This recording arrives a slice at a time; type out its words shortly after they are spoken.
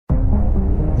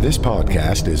This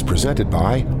podcast is presented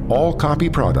by All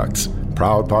Copy Products,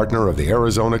 proud partner of the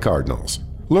Arizona Cardinals.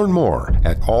 Learn more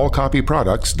at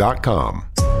allcopyproducts.com.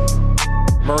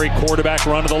 Murray quarterback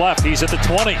run to the left. He's at the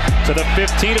 20, to the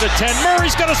 15, to the 10.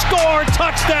 Murray's going to score.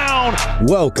 Touchdown.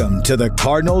 Welcome to the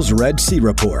Cardinals Red Sea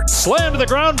Report. Slammed to the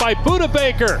ground by Budda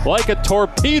Baker. Like a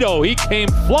torpedo, he came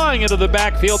flying into the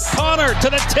backfield. Connor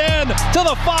to the 10, to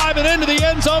the 5, and into the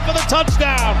end zone for the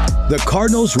touchdown. The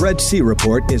Cardinals Red Sea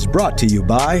Report is brought to you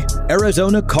by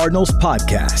Arizona Cardinals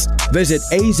Podcast. Visit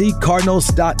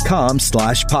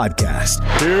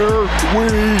azcardinals.com/podcast. Here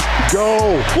we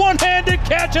go. One-handed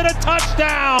catch and a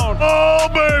touchdown. Oh,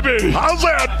 baby. How's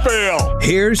that feel?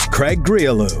 Here's Craig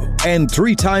Grialou and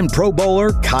three-time Pro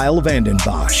Bowler Kyle Vanden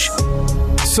Bosch.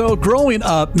 So growing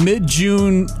up,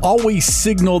 mid-June always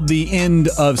signaled the end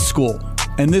of school.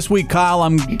 And this week, Kyle,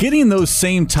 I'm getting those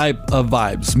same type of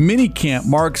vibes. Minicamp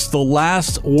marks the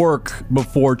last work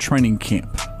before training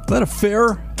camp. Is that a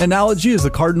fair analogy, as the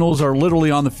Cardinals are literally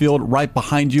on the field right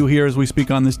behind you here as we speak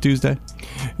on this Tuesday?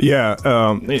 Yeah,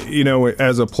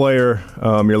 as a player,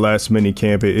 your last mini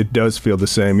camp, it does feel the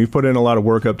same. You've put in a lot of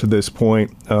work up to this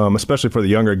point, especially for the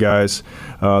younger guys,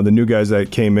 the new guys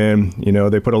that came in.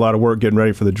 They put a lot of work getting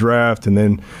ready for the draft and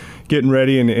then getting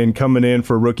ready and coming in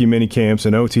for rookie mini camps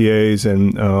and OTAs,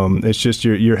 and it's just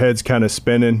your head's kind of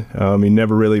spinning. You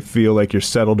never really feel like you're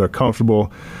settled or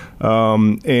comfortable.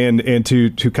 And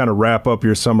to kind of wrap up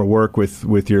your summer work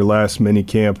with your last mini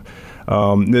camp,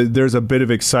 there's a bit of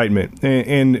excitement,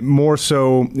 and more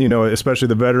so, especially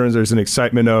the veterans, there's an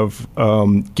excitement of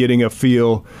getting a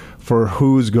feel for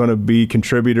who's going to be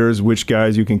contributors, which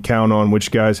guys you can count on,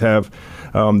 which guys have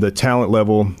the talent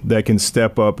level that can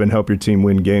step up and help your team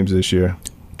win games this year.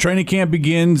 Training camp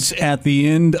begins at the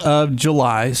end of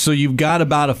July, so you've got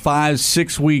about a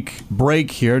 5-6 week break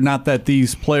here. Not that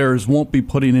these players won't be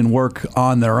putting in work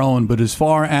on their own, but as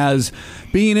far as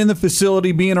being in the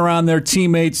facility, being around their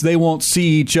teammates, they won't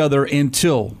see each other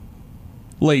until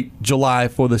late July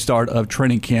for the start of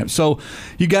training camp. So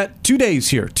you got 2 days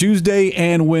here, Tuesday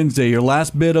and Wednesday, your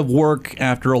last bit of work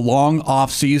after a long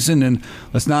off season. And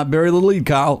let's not bury the lead,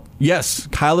 Kyle. Yes,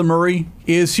 Kyler Murray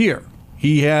is here.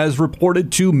 He has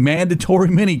reported to mandatory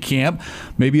minicamp.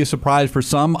 Maybe a surprise for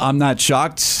some. I'm not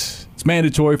shocked. It's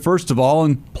mandatory, first of all.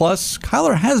 And plus,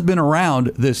 Kyler has been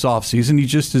around this offseason. He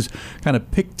just has kind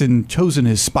of picked and chosen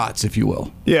his spots, if you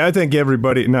will. Yeah, I think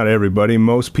not everybody,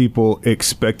 most people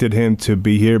expected him to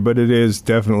be here, but it is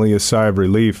definitely a sigh of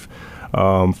relief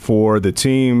for the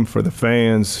team, for the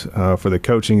fans, for the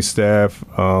coaching staff.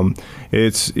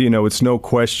 It's no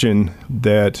question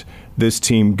that this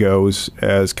team goes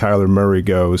as Kyler Murray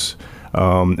goes,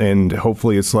 and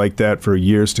hopefully it's like that for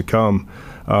years to come.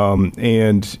 I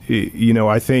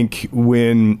think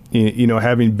when,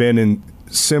 having been in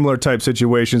similar type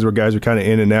situations where guys are kind of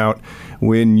in and out,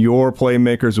 when your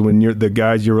playmakers, the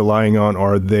guys you're relying on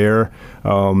are there,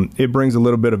 it brings a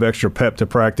little bit of extra pep to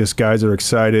practice. Guys are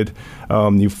excited.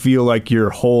 You feel like you're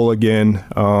whole again,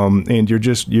 and you're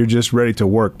just ready to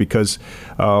work, because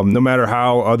no matter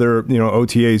how other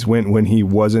OTAs went when he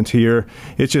wasn't here,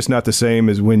 it's just not the same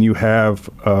as when you have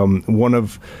one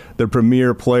of the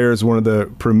premier players, one of the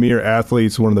premier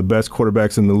athletes, one of the best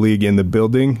quarterbacks in the league in the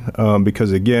building,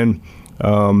 because again,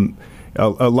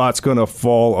 a lot's going to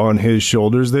fall on his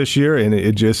shoulders this year, and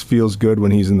it just feels good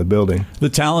when he's in the building. The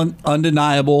talent,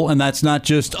 undeniable, and that's not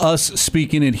just us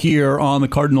speaking it here on the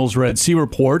Cardinals Red Sea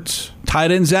Report.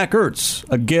 Tight end Zach Ertz,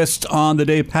 a guest on the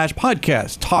Dave Pasch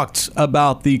podcast, talked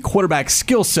about the quarterback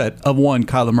skill set of one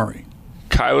Kyler Murray.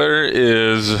 Kyler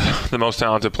is the most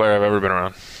talented player I've ever been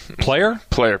around. Player,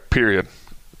 period.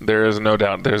 There is no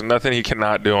doubt. There's nothing he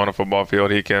cannot do on a football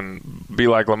field. He can be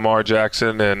like Lamar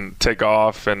Jackson and take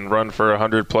off and run for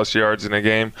 100-plus yards in a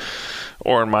game.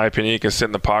 Or, in my opinion, he can sit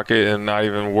in the pocket and not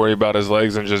even worry about his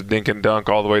legs and just dink and dunk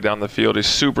all the way down the field. He's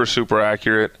super, super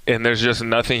accurate, and there's just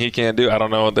nothing he can't do. I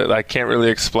don't know. I can't really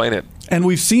explain it. And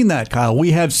we've seen that, Kyle.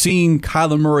 We have seen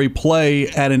Kyler Murray play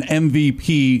at an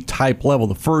MVP-type level.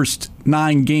 The first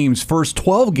 9 games, first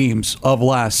 12 games of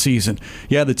last season.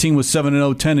 Yeah, the team was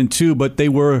 7-0, 10-2, but they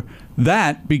were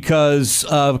that because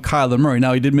of Kyler Murray.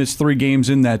 Now, he did miss 3 games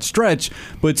in that stretch,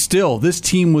 but still, this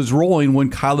team was rolling when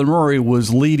Kyler Murray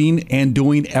was leading and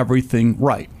doing everything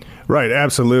right. Right,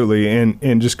 absolutely.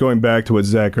 And just going back to what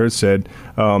Zach Ertz said,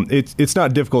 it's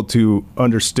not difficult to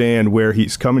understand where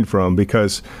he's coming from,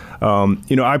 because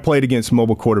I played against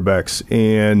mobile quarterbacks,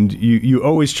 and you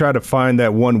always try to find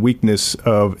that one weakness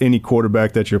of any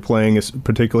quarterback that you're playing,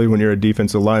 particularly when you're a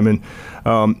defensive lineman.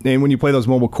 And when you play those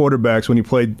mobile quarterbacks, when you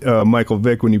play Michael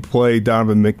Vick, when you play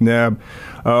Donovan McNabb,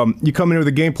 you come in with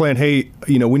a game plan, hey,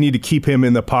 we need to keep him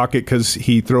in the pocket because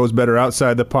he throws better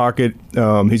outside the pocket.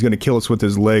 He's going to kill us with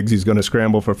his legs. He's going to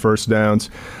scramble for first downs.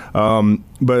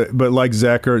 But like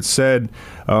Zach Ertz said,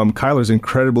 Kyler's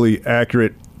incredibly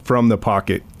accurate from the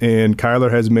pocket. And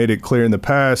Kyler has made it clear in the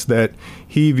past that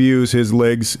he views his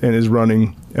legs and his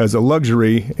running as a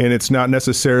luxury, and it's not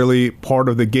necessarily part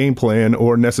of the game plan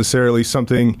or necessarily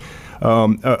something,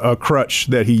 a crutch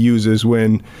that he uses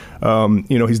when,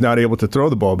 he's not able to throw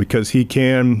the ball, because he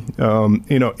can,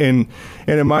 and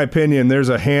in my opinion, there's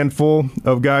a handful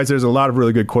of guys. There's a lot of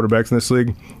really good quarterbacks in this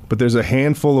league, but there's a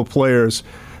handful of players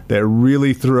that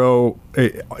really throw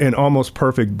an almost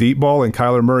perfect deep ball, and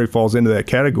Kyler Murray falls into that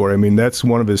category. I mean, that's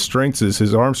one of his strengths, is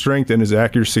his arm strength and his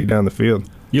accuracy down the field.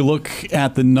 You look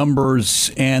at the numbers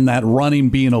and that running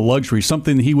being a luxury,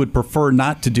 something he would prefer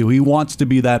not to do. He wants to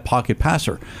be that pocket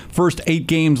passer. First 8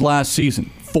 games last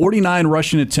season, 49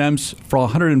 rushing attempts for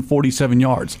 147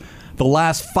 yards. The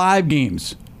last 5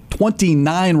 games,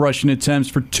 29 rushing attempts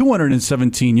for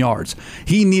 217 yards.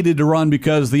 He needed to run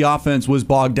because the offense was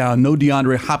bogged down. No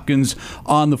DeAndre Hopkins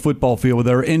on the football field.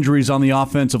 There were injuries on the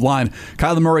offensive line.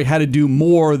 Kyler Murray had to do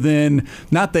more than,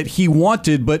 not that he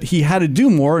wanted, but he had to do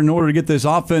more in order to get this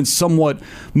offense somewhat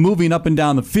moving up and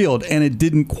down the field, and it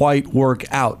didn't quite work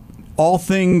out. All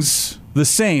things the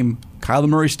same, Kyler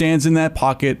Murray stands in that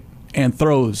pocket and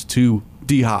throws to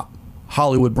D-Hop,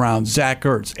 Hollywood Brown, Zach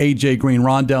Ertz, A.J. Green,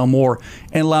 Rondale Moore,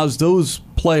 and allows those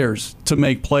players to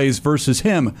make plays versus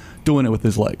him doing it with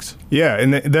his legs. Yeah,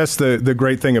 and that's the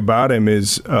great thing about him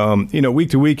is, week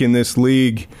to week in this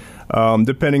league,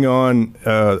 depending on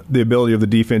the ability of the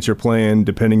defense you're playing,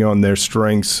 depending on their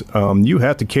strengths, you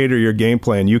have to cater your game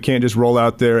plan. You can't just roll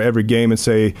out there every game and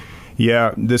say,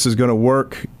 yeah, this is going to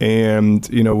work, and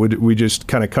we just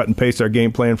kind of cut and paste our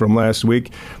game plan from last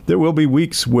week. There will be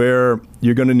weeks where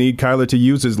you're going to need Kyler to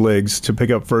use his legs to pick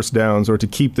up first downs, or to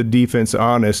keep the defense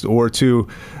honest, or to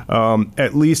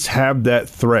at least have that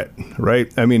threat,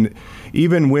 right? I mean,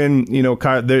 even when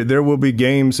there will be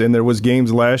games, and there was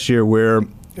games last year where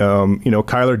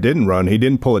Kyler didn't run, he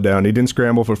didn't pull it down, he didn't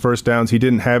scramble for first downs, he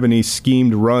didn't have any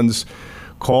schemed runs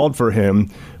called for him.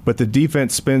 But the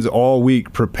defense spends all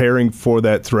week preparing for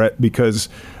that threat because,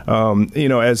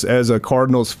 as a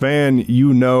Cardinals fan,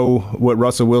 what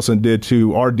Russell Wilson did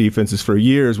to our defenses for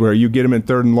years, where you get him in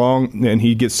 3rd and long and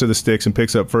he gets to the sticks and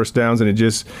picks up first downs, and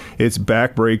it's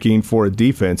backbreaking for a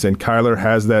defense. And Kyler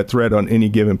has that threat on any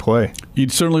given play.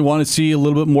 You'd certainly want to see a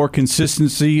little bit more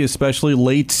consistency, especially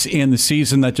late in the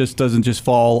season. That just doesn't just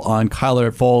fall on Kyler.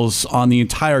 It falls on the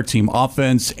entire team,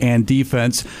 offense and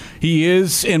defense. He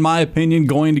is, in my opinion,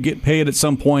 going to get paid at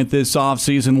some point this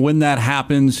offseason. When that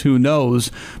happens, who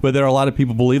knows? But there are a lot of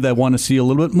people believe that want to see a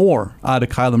little bit more out of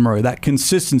Kyler Murray. That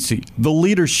consistency, the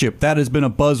leadership, that has been a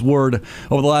buzzword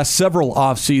over the last several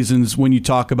off seasons when you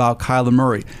talk about Kyler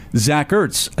Murray. Zach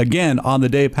Ertz, again, on the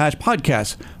Dave Pasch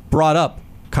podcast, brought up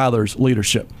Kyler's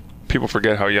leadership. People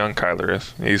forget how young Kyler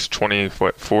is. He's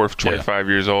 25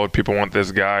 years old. People want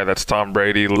this guy that's Tom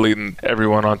Brady leading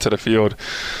everyone onto the field.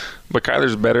 But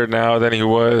Kyler's better now than he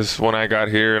was when I got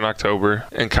here in October.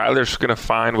 And Kyler's going to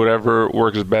find whatever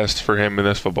works best for him in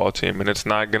this football team. And it's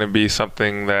not going to be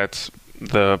something that's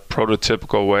the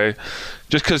prototypical way.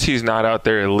 Just because he's not out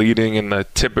there leading in the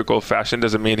typical fashion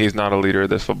doesn't mean he's not a leader of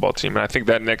this football team. And I think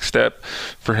that next step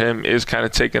for him is kind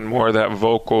of taking more of that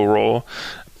vocal role.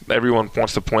 Everyone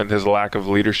wants to point his lack of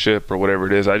leadership or whatever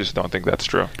it is. I just don't think that's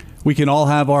true. We can all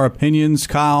have our opinions,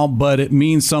 Kyle, but it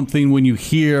means something when you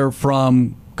hear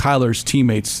from Kyler's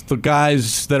teammates, the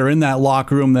guys that are in that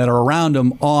locker room that are around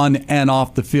him on and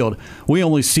off the field. We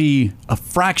only see a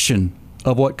fraction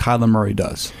of what Kyler Murray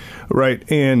does. Right.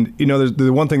 And, there's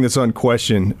the one thing that's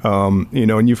unquestioned,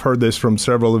 and you've heard this from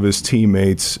several of his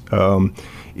teammates,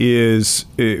 is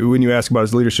when you ask about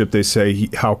his leadership, they say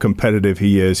how competitive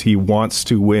he is. He wants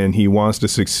to win. He wants to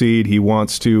succeed. He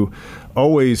wants to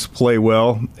always play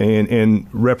well and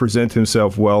represent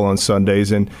himself well on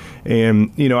Sundays. And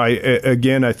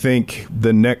I think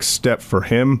the next step for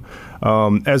him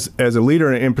as a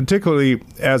leader, and particularly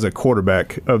as a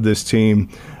quarterback of this team,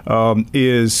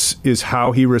 is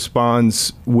how he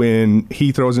responds when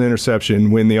he throws an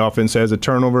interception, when the offense has a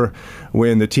turnover,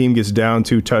 when the team gets down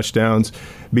 2 touchdowns.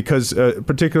 Because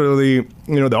particularly,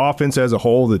 the offense as a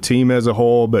whole, the team as a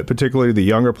whole, but particularly the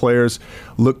younger players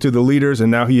look to the leaders,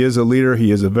 and now he is a leader,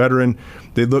 he is a veteran.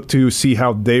 They look to see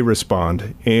how they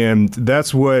respond. And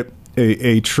that's what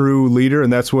a true leader,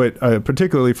 and that's what,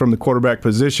 particularly from the quarterback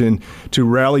position, to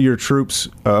rally your troops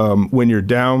when you're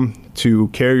down, to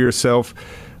carry yourself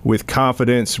with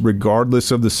confidence regardless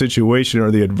of the situation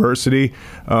or the adversity.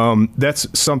 That's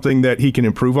something that he can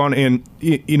improve on, and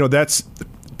that's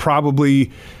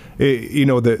probably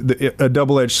a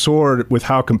double-edged sword with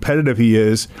how competitive he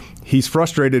is. He's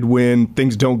frustrated when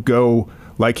things don't go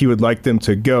like he would like them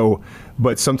to go,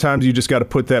 but sometimes you just got to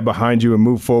put that behind you and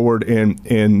move forward and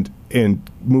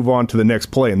move on to the next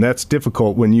play. And that's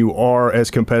difficult when you are as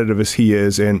competitive as he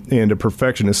is and a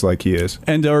perfectionist like he is.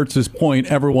 And to Ertz's point,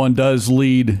 everyone does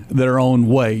lead their own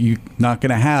way. You're not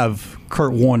going to have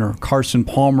Kurt Warner, Carson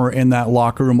Palmer in that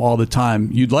locker room all the time.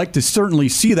 You'd like to certainly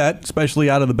see that, especially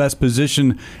out of the best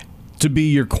position to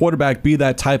be your quarterback, be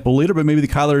that type of leader, but maybe the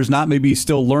Kyler is not. Maybe he's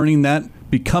still learning that,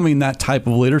 becoming that type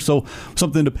of leader. So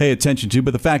something to pay attention to.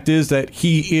 But the fact is that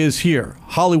he is here.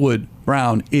 Hollywood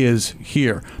Brown is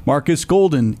here. Marcus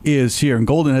Golden is here. And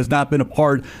Golden has not been a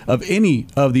part of any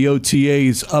of the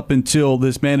OTAs up until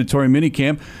this mandatory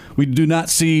minicamp. We do not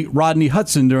see Rodney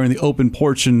Hudson during the open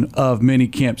portion of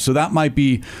minicamp. So that might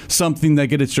be something that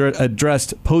gets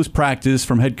addressed post-practice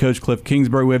from head coach Cliff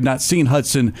Kingsbury. We have not seen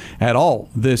Hudson at all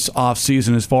this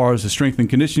offseason as far as the strength and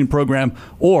conditioning program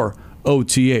or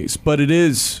OTAs. But it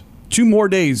is 2 more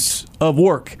days of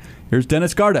work. Here's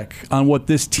Dennis Gardeck on what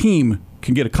this team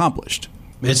can get accomplished.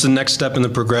 It's the next step in the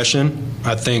progression.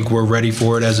 I think we're ready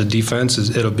for it as a defense.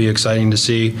 It'll be exciting to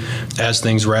see as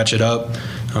things ratchet up,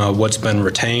 what's been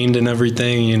retained and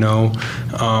everything,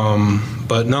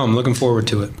 But no, I'm looking forward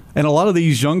to it. And a lot of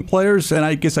these young players, and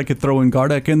I guess I could throw in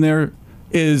Gardeck in there,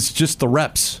 is just the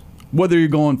reps. Whether you're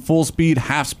going full speed,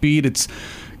 half speed, it's,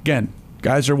 again,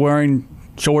 guys are wearing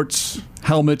shorts,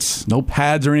 helmets, no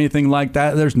pads or anything like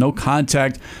that. There's no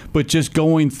contact, but just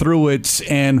going through it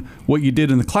and what you did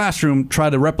in the classroom,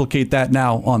 try to replicate that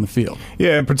now on the field.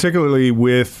 Yeah, and particularly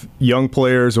with young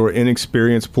players or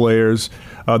inexperienced players.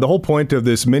 The whole point of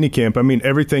this minicamp,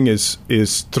 everything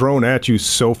is thrown at you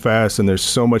so fast, and there's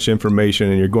so much information,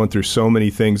 and you're going through so many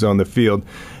things on the field,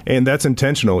 and that's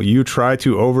intentional. You try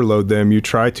to overload them. You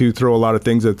try to throw a lot of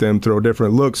things at them, throw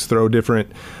different looks, throw different,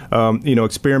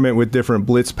 experiment with different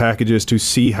blitz packages to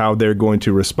see how they're going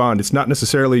to respond. It's not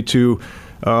necessarily to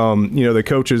the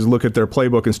coaches look at their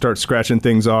playbook and start scratching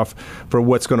things off for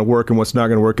what's going to work and what's not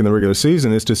going to work in the regular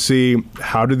season. Is to see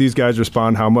how do these guys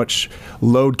respond, how much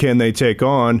load can they take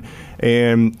on,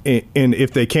 and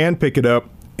if they can pick it up,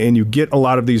 and you get a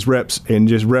lot of these reps and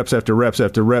just reps after reps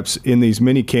after reps in these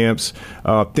mini camps,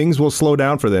 things will slow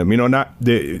down for them.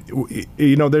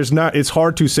 It's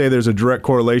hard to say there's a direct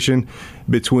correlation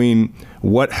between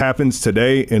what happens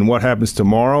today and what happens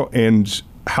tomorrow and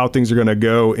how things are going to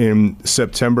go in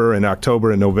September and October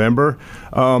and November.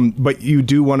 But you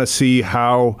do want to see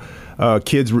how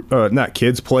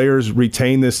players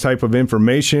retain this type of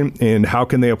information and how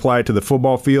can they apply it to the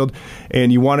football field.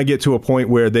 And you want to get to a point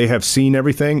where they have seen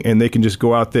everything and they can just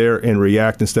go out there and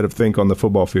react instead of think on the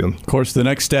football field. Of course, the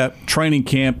next step, training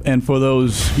camp. And for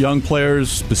those young players,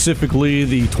 specifically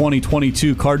the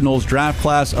 2022 Cardinals draft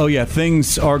class,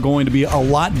 things are going to be a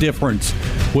lot different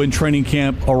when training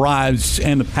camp arrives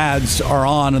and the pads are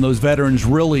on and those veterans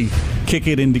really kick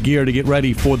it into gear to get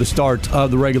ready for the start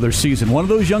of the regular season. One of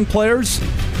those young players,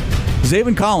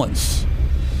 Zaven Collins,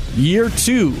 year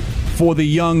 2 for the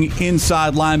young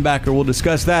inside linebacker. We'll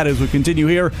discuss that as we continue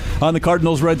here on the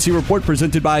Cardinals Red Sea Report,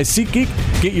 presented by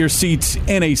SeatGeek. Get your seats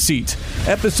in a seat.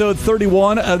 Episode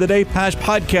 31 of the Dave Pasch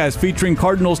podcast featuring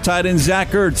Cardinals tight end Zach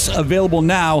Ertz, available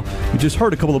now. We just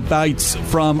heard a couple of bites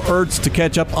from Ertz. To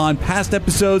catch up on past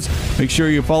episodes, make sure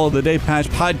you follow the Dave Pasch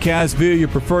podcast via your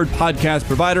preferred podcast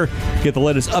provider. Get the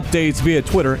latest updates via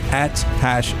Twitter at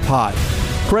PaschPod.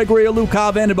 Gregory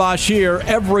Aluka-Vandenbosch here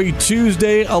every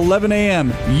Tuesday, 11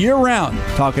 a.m., year-round,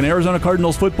 talking Arizona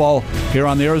Cardinals football here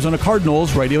on the Arizona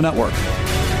Cardinals Radio Network.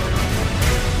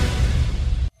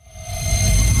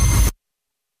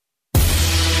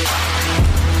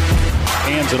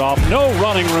 Hands it off. No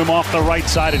running room off the right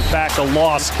side. In fact, a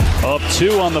loss of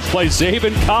 2 on the play.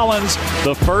 Zaven Collins,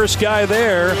 the first guy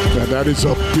there. And that is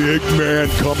a big man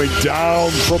coming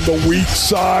down from the weak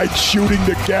side, shooting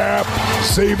the gap.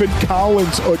 Zaven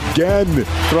Collins again.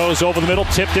 Throws over the middle,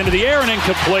 tipped into the air and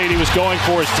incomplete. He was going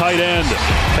for his tight end.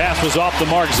 Pass was off the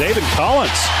mark. Zaven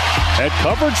Collins had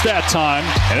coverage that time,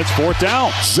 and it's 4th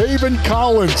down. Zaven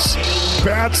Collins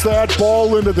bats that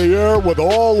ball into the air with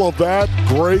all of that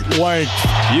great length.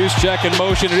 Juszczyk in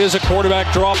motion. It is a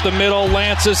quarterback draw up the middle.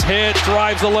 Lance's hit,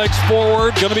 drives the legs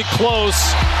forward. Going to be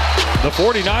close. The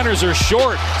 49ers are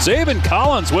short. Zaven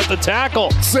Collins with the tackle.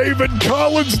 Zaven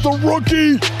Collins, the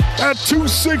rookie, at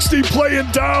 260 playing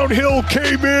downhill,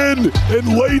 came in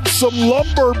and laid some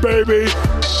lumber, baby.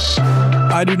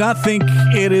 I do not think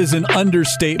it is an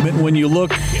understatement when you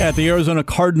look at the Arizona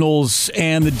Cardinals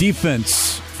and the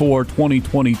defense for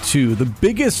 2022. The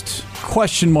biggest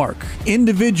question mark,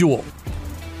 individual,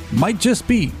 might just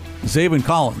be Zaven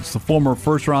Collins, the former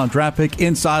first-round draft pick,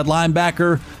 inside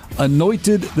linebacker,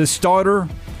 anointed the starter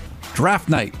draft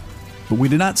night. But we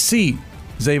did not see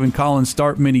Zaven Collins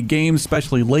start many games,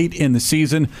 especially late in the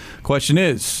season. Question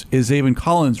is Zaven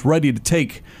Collins ready to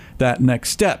take that next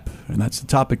step? And that's the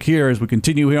topic here as we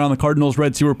continue here on the Cardinals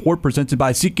Red Sea Report presented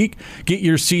by SeatGeek. Get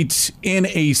your seats in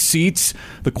a seat.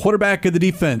 The quarterback of the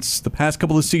defense the past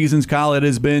couple of seasons, Kyle, it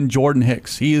has been Jordan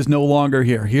Hicks. He is no longer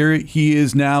here. Here he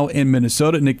is now in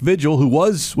Minnesota. Nick Vigil, who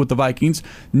was with the Vikings,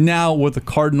 now with the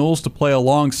Cardinals to play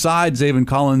alongside Zaven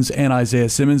Collins and Isaiah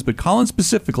Simmons. But Collins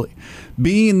specifically,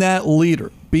 being that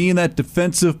leader, being that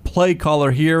defensive play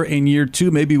caller here in year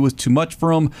two, maybe it was too much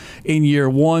for him in year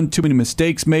one. Too many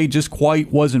mistakes made, just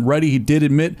quite wasn't ready. He did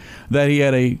admit that he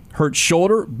had a hurt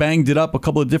shoulder, banged it up a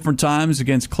couple of different times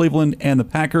against Cleveland and the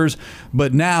Packers.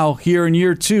 But now, here in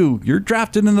year two, you're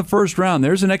drafted in the first round.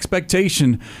 There's an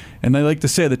expectation, and they like to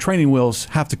say the training wheels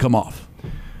have to come off.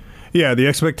 Yeah, the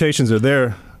expectations are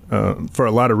there. For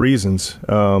a lot of reasons.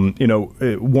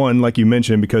 One, like you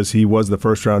mentioned, because he was the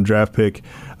first-round draft pick.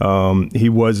 He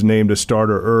was named a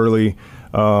starter early.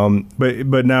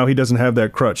 But now he doesn't have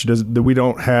that crutch. We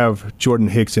don't have Jordan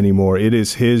Hicks anymore. It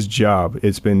is his job.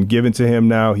 It's been given to him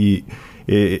now.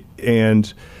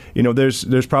 There's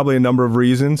probably a number of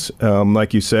reasons,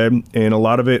 like you said, and a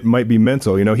lot of it might be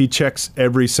mental. He checks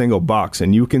every single box,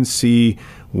 and you can see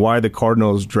why the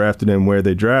Cardinals drafted him where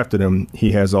they drafted him.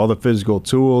 He has all the physical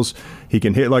tools. He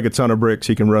can hit like a ton of bricks.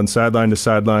 He can run sideline to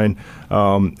sideline,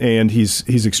 and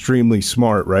he's extremely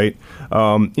smart, right?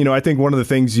 I think one of the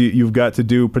things you've got to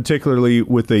do, particularly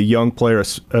with a young player,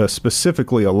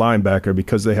 specifically a linebacker,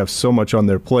 because they have so much on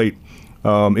their plate,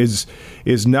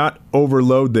 is not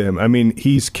overload them. I mean,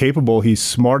 he's capable, he's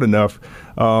smart enough,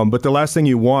 but the last thing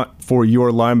you want for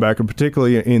your linebacker,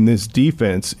 particularly in this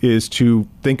defense, is to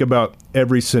think about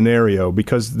every scenario,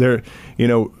 because they're,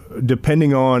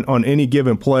 depending on any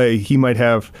given play, he might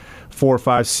have 4,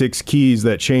 5, 6 keys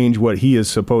that change what he is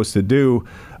supposed to do.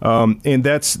 And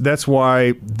that's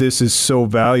why this is so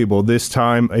valuable. This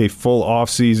time, a full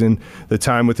offseason, the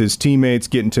time with his teammates,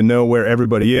 getting to know where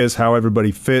everybody is, how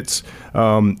everybody fits,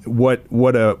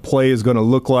 what a play is going to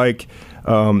look like.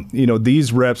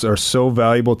 These reps are so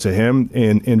valuable to him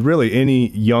and really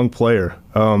any young player.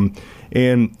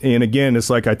 And again, it's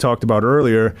like I talked about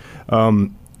earlier.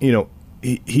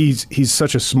 He's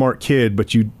such a smart kid,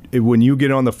 but when you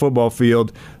get on the football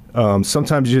field,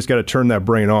 sometimes you just got to turn that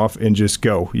brain off and just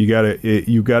go. You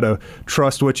gotta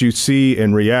trust what you see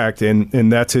and react,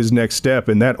 and that's his next step,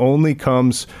 and that only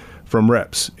comes from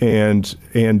reps. And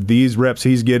these reps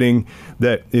he's getting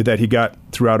that he got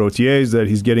throughout OTAs, that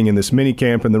he's getting in this mini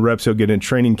camp, and the reps he'll get in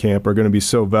training camp are going to be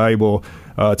so valuable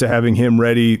to having him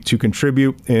ready to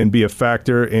contribute and be a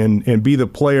factor and be the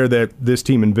player that this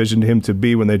team envisioned him to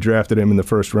be when they drafted him in the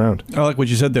first round. I like what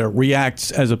you said there, reacts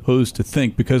as opposed to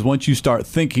think, because once you start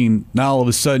thinking, now all of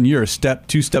a sudden you're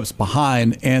two steps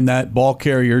behind, and that ball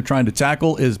carrier you're trying to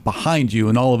tackle is behind you,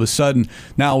 and all of a sudden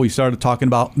now we started talking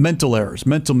about mental errors,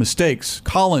 mental mistakes.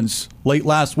 Collins, late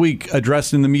last week,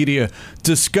 addressed in the media,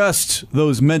 discussed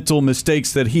those mental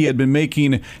mistakes that he had been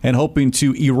making and hoping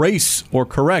to erase or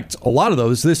correct a lot of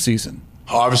those this season.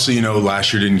 Obviously,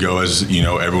 last year didn't go as,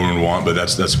 everyone would want, but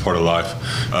that's part of life.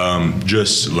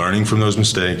 Just learning from those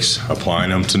mistakes,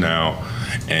 applying them to now,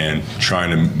 and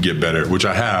trying to get better, which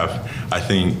I have. I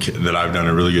think that I've done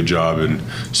a really good job in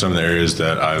some of the areas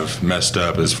that I've messed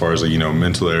up as far as,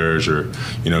 mental errors or,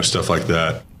 stuff like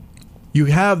that. You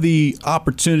have the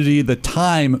opportunity, the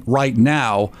time right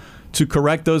now to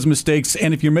correct those mistakes.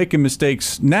 And if you're making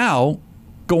mistakes now,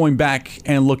 going back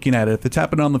and looking at it. If it's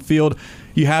happening on the field,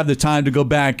 you have the time to go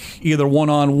back either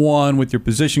one-on-one with your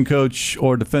position coach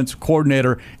or defensive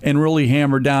coordinator and really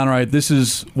hammer down, all right, this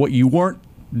is what you weren't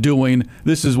doing.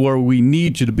 This is where we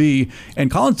need you to be.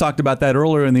 And Collins talked about that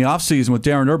earlier in the offseason with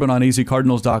Darren Urban on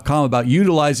azcardinals.com about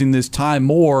utilizing this time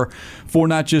more for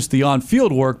not just the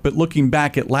on-field work, but looking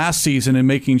back at last season and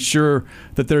making sure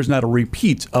that there's not a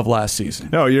repeat of last season.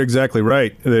 No, you're exactly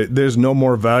right. There's no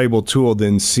more valuable tool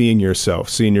than seeing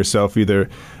yourself either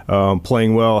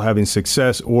playing well, having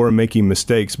success, or making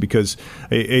mistakes, because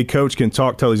a coach can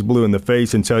talk till he's blue in the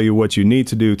face and tell you what you need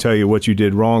to do, tell you what you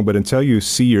did wrong, but until you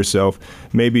see yourself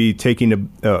maybe taking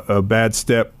a bad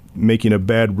step, making a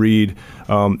bad read,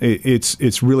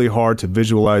 it's really hard to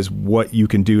visualize what you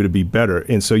can do to be better.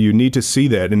 And so you need to see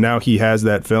that. And now he has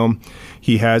that film.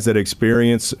 He has that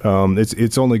experience.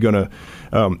 It's only going to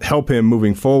help him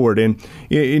moving forward. And,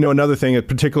 another thing,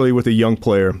 particularly with a young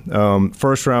player,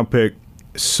 first-round pick,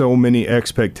 so many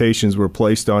expectations were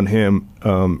placed on him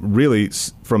really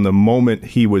from the moment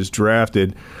he was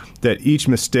drafted, that each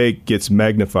mistake gets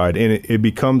magnified. And it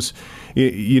becomes –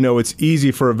 it's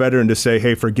easy for a veteran to say,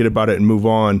 hey, forget about it and move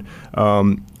on.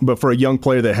 But for a young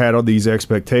player that had all these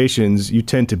expectations, you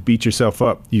tend to beat yourself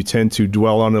up. You tend to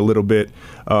dwell on it a little bit.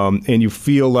 And you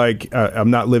feel like I'm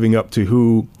not living up to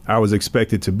who I was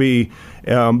expected to be.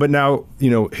 But now,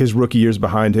 his rookie year's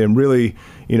behind him. Really,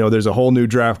 there's a whole new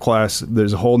draft class.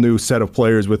 There's a whole new set of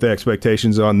players with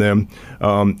expectations on them.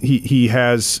 He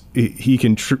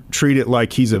can treat it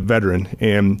like he's a veteran.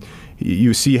 And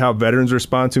you see how veterans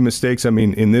respond to mistakes. I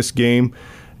mean, in this game,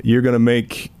 you're going to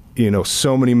make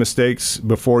so many mistakes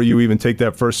before you even take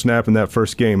that first snap in that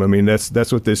first game. I mean,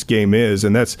 that's what this game is,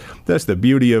 and that's the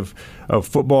beauty of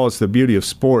football. It's the beauty of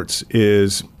sports,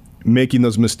 is making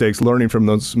those mistakes, learning from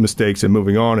those mistakes, and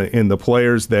moving on. And the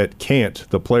players that can't,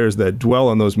 the players that dwell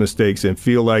on those mistakes and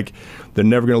feel like they're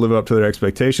never going to live up to their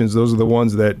expectations, those are the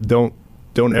ones that don't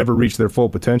ever reach their full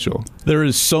potential. There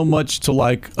is so much to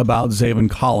like about Zaven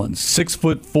Collins.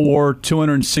 6'4",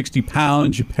 260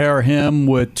 pounds. You pair him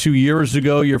with 2 years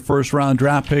ago, your first-round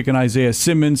draft pick in Isaiah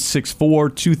Simmons,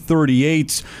 6'4",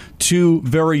 238. Two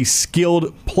very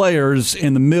skilled players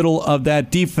in the middle of that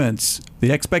defense.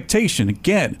 The expectation,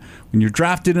 again, when you're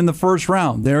drafted in the first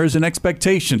round, there is an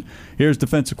expectation. Here's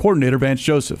defensive coordinator Vance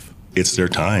Joseph. It's their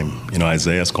time.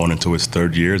 Isaiah's going into his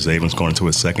third year. Zaven's going into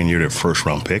his second year. They're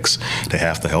first-round picks. They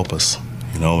have to help us,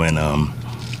 and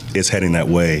it's heading that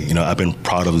way. I've been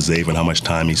proud of Zaven, how much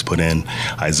time he's put in.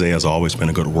 Isaiah's always been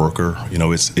a good worker.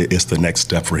 It's the next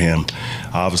step for him.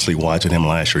 Obviously, watching him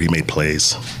last year, he made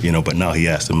plays, but now he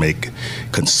has to make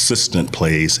consistent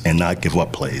plays and not give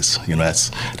up plays.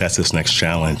 That's his next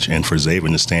challenge. And for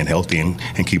Zaven to stay healthy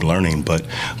and keep learning. But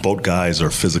both guys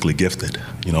are physically gifted,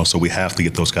 so we have to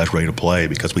get those guys ready to play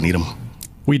because we need them.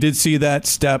 We did see that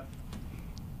step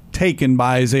taken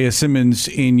by Isaiah Simmons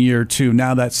in year two.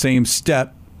 Now that same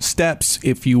steps,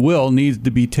 if you will, needs to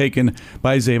be taken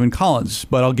by Zaven Collins.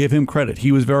 But I'll give him credit.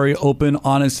 He was very open,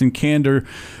 honest, and candid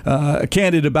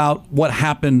about what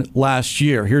happened last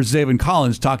year. Here's Zaven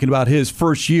Collins talking about his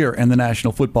first year in the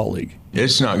National Football League.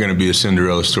 It's not going to be a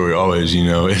Cinderella story always,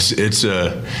 It's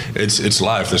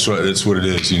life. That's what it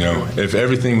is, If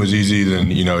everything was easy,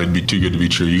 then it'd be too good to be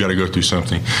true. You got to go through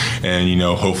something, and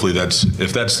hopefully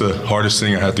if that's the hardest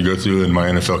thing I have to go through in my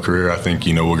NFL career, I think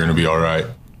we're going to be all right.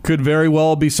 Could very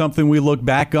well be something we look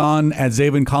back on at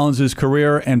Zaven Collins'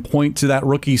 career and point to that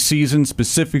rookie season,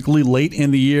 specifically late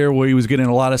in the year where he was getting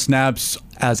a lot of snaps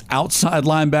as outside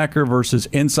linebacker versus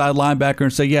inside linebacker,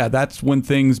 and say, yeah, that's when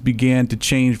things began to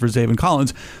change for Zaven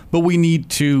Collins. But we need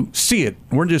to see it.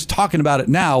 We're just talking about it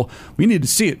now. We need to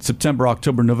see it September,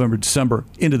 October, November, December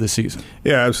into the season.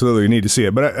 Yeah, absolutely. We need to see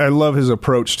it. But I love his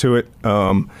approach to it.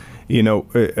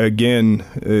 Again,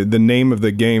 the name of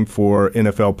the game for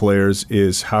NFL players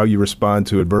is how you respond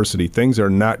to adversity. Things are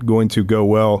not going to go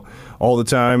well all the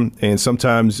time, and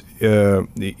sometimes,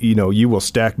 you will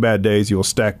stack bad days, you will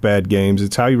stack bad games.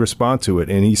 It's how you respond to it,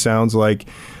 and he sounds like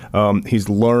he's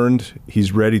learned,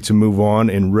 he's ready to move on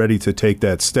and ready to take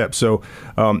that step. So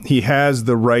he has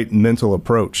the right mental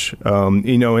approach,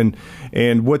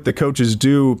 and what the coaches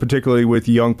do, particularly with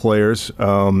young players,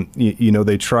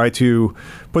 they try to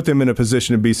put them in a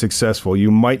position to be successful. You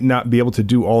might not be able to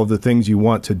do all of the things you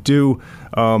want to do,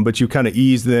 but you kind of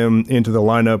ease them into the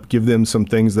lineup, give them some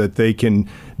things that they can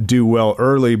do well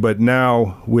early. But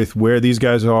now with where these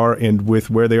guys are and with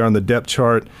where they are on the depth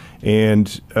chart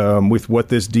and with what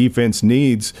this defense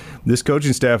needs, this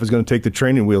coaching staff is going to take the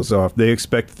training wheels off. They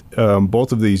expect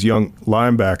both of these young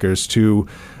linebackers to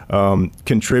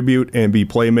contribute and be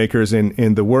playmakers.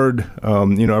 And the word,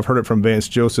 I've heard it from Vance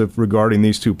Joseph regarding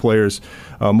these two players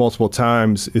multiple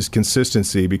times, is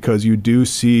consistency, because you do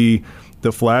see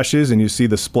the flashes and you see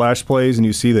the splash plays and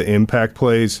you see the impact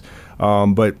plays.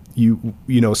 But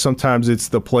sometimes it's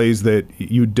the plays that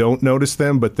you don't notice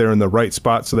them, but they're in the right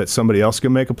spot so that somebody else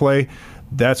can make a play.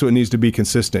 That's what needs to be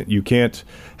consistent. You can't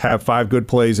have 5 good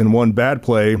plays and 1 bad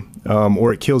play,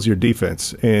 or it kills your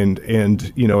defense. And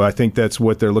I think that's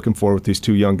what they're looking for with these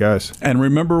two young guys. And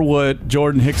remember what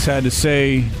Jordan Hicks had to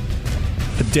say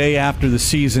a day after the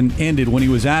season ended when he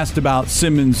was asked about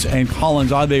Simmons and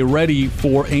Collins. Are they ready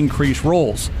for increased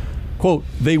roles? Quote,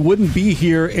 they wouldn't be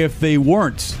here if they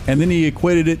weren't. And then he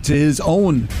equated it to his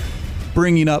own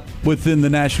bringing up within the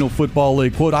National Football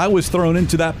League. Quote, I was thrown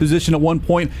into that position at one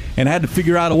point and had to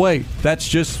figure out a way. That's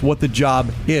just what the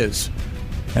job is.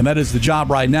 And that is the job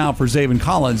right now for Zaven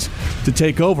Collins to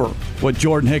take over what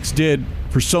Jordan Hicks did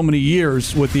for so many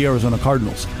years with the Arizona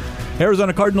Cardinals.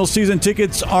 Arizona Cardinals season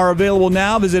tickets are available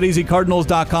now. Visit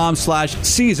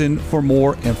azcardinals.com/season for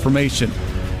more information.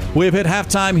 We have hit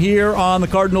halftime here on the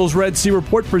Cardinals Red Sea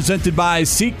Report presented by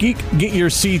SeatGeek. Get your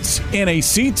seats in a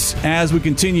seats as we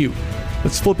continue.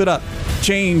 Let's flip it up,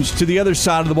 change to the other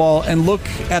side of the ball, and look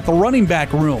at the running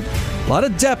back room. A lot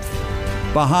of depth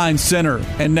behind center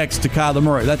and next to Kyler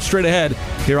Murray. That's straight ahead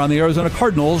here on the Arizona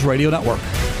Cardinals Radio Network.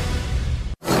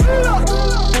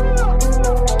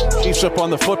 Chiefs up on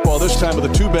the football, this time with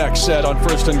a two-back set on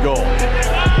 1st and goal.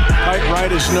 Tight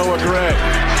right is Noah Gray.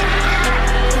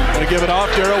 Going to give it off.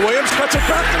 Darrell Williams cuts it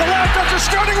back to the left after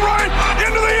starting right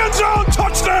into the end zone.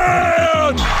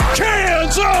 Touchdown!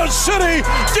 Kansas City!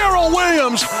 Darrell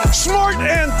Williams, smart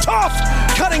and tough,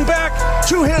 cutting back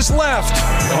to his left.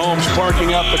 Holmes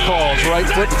barking out the calls. Right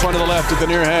foot in front of the left at the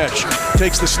near hash.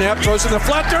 Takes the snap, throws in the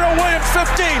flat. Darrell Williams,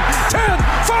 15, 10,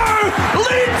 5,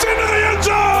 leaps into the end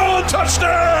zone.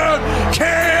 Touchdown!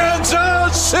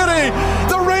 Kansas City!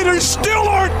 The Raiders still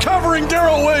aren't covering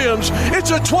Darrell Williams. It's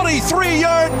a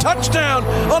 23-yard touchdown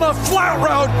on a flat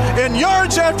route and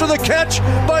yards after the catch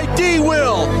by D.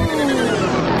 Will.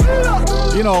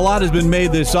 You know, a lot has been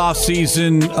made this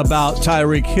offseason about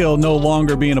Tyreek Hill no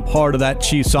longer being a part of that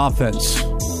Chiefs offense.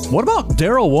 What about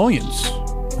Darrell Williams?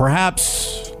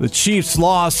 Perhaps the Chiefs'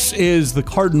 loss is the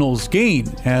Cardinals'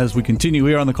 gain as we continue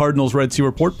here on the Cardinals Red Sea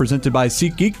Report presented by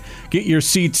SeatGeek. Get your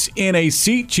seats in a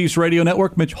seat. Chiefs Radio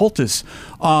Network, Mitch Holtis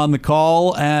on the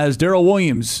call as Darrell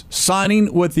Williams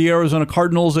signing with the Arizona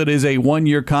Cardinals. It is a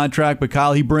one-year contract, but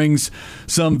Kyle, he brings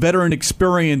some veteran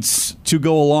experience to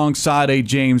go alongside a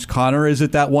James Conner. Is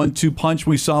it that 1-2 punch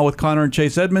we saw with Conner and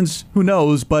Chase Edmonds? Who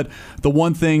knows? But the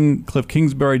one thing Cliff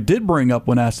Kingsbury did bring up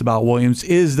when asked about Williams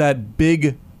is that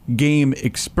big game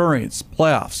experience,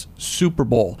 playoffs, Super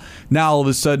Bowl. Now all of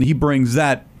a sudden he brings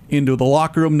that into the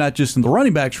locker room, not just in the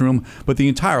running backs room, but the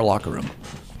entire locker room.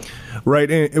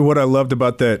 Right, and what I loved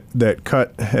about that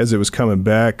cut as it was coming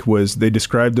back was they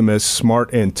described him as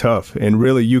smart and tough, and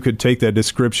really you could take that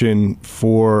description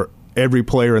for every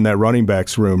player in that running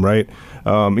backs room, right?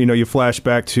 You flash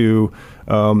back to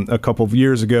a couple of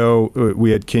years ago,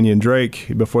 we had Kenyon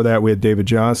Drake. Before that, we had David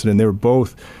Johnson, and they were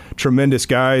both tremendous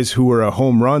guys who were a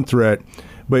home run threat.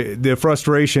 But the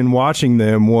frustration watching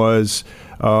them was,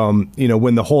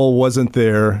 when the hole wasn't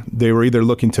there, they were either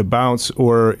looking to bounce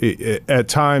or at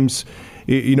times,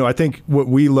 I think what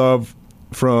we love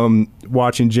from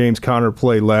watching James Conner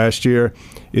play last year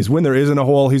is when there isn't a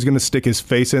hole, he's going to stick his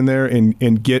face in there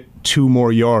and get 2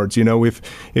 more yards. If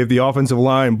the offensive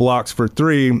line blocks for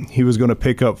 3, he was going to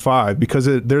pick up 5 because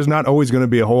there's not always going to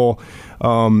be a hole,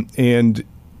 and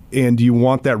you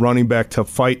want that running back to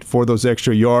fight for those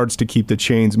extra yards to keep the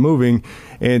chains moving.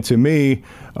 And to me,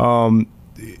 obviously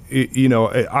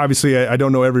I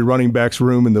don't know every running back's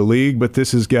room in the league, but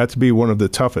this has got to be one of the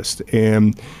toughest.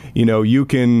 And, you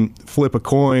can flip a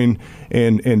coin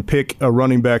and pick a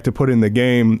running back to put in the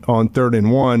game on 3rd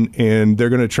and 1, and they're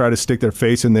going to try to stick their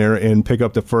face in there and pick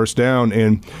up the first down.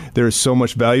 And there's so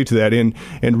much value to that. And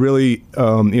really,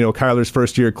 Kyler's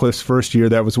first year, Cliff's first year,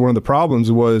 that was one of the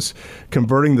problems was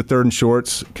converting the 3rd and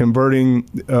shorts, converting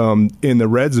in the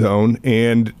red zone,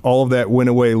 and all of that went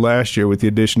away last year with the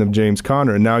addition of James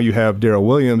Conner. And now you have Darrell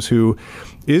Williams, who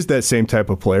is that same type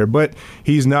of player, but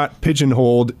he's not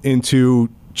pigeonholed into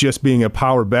just being a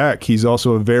power back. He's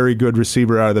also a very good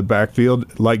receiver out of the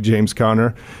backfield, like James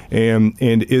Conner, and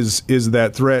is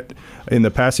that threat in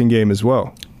the passing game as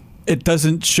well. It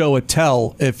doesn't show a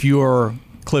tell if you're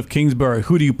Cliff Kingsbury.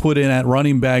 Who do you put in at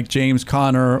running back, James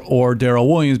Conner or Darrell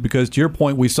Williams? Because to your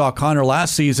point, we saw Conner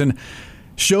last season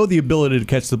show the ability to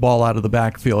catch the ball out of the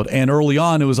backfield. And early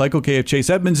on, it was like, okay, if Chase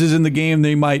Edmonds is in the game,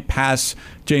 they might pass.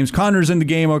 James Conner's in the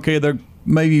game, okay, they're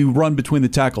maybe run between the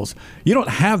tackles. You don't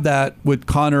have that with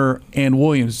Conner and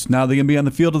Williams. Now they're going to be on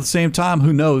the field at the same time.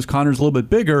 Who knows? Conner's a little bit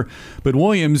bigger. But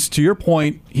Williams, to your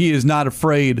point, he is not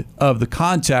afraid of the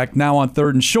contact. Now on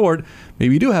 3rd and short,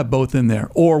 maybe you do have both in there,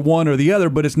 or one or the other,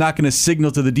 but it's not going to signal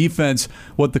to the defense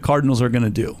what the Cardinals are going to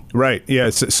do. Right.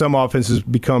 Yeah. Some offenses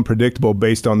become predictable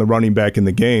based on the running back in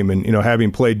the game. And,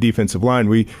 having played defensive line,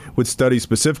 we would study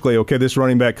specifically, okay, this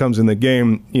running back comes in the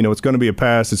game, it's going to be a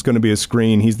pass, it's going to be a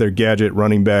screen, he's their gadget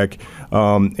running back.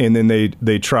 And then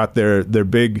they trot their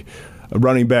big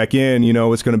running back in,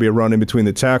 it's going to be a run in between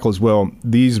the tackles. Well,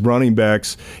 these running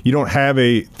backs, you don't have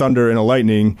a Thunder and a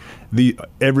Lightning.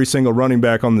 Every single running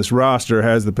back on this roster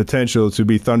has the potential to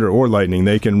be Thunder or Lightning.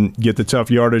 They can get the tough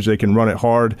yardage. They can run it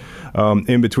hard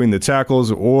in between the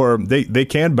tackles, or they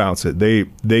can bounce it.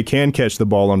 They can catch the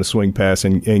ball on a swing pass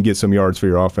and get some yards for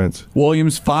your offense.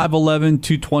 Williams, 5'11",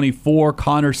 224.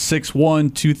 Connor,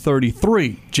 6'1",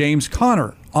 233. James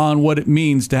Conner on what it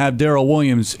means to have Darrell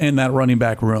Williams in that running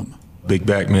back room. Big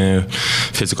back, man.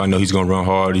 Physical. I know he's going to run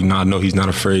hard. I know he's not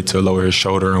afraid to lower his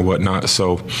shoulder and whatnot.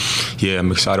 So, yeah,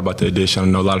 I'm excited about the addition. I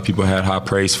know a lot of people had high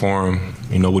praise for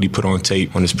him. What he put on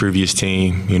tape on his previous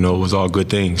team, was all good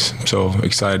things. So,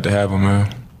 excited to have him,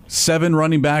 man. 7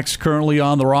 running backs currently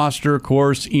on the roster. Of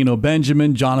course, Eno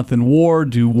Benjamin, Jonathan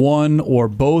Ward. Do one or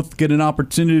both get an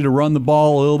opportunity to run the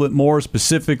ball a little bit more?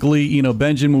 Specifically, Eno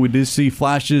Benjamin, we did see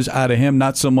flashes out of him,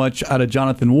 not so much out of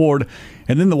Jonathan Ward.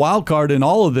 And then the wild card in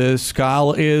all of this,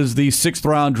 Kyle, is the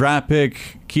 6th-round draft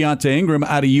pick, Keontae Ingram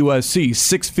out of USC.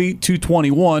 6 feet,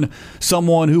 221.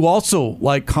 Someone who also,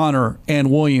 like Connor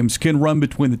and Williams, can run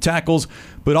between the tackles,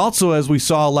 but also, as we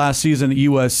saw last season at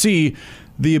USC,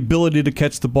 the ability to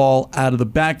catch the ball out of the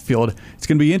backfield. It's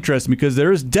going to be interesting because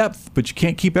there is depth, but you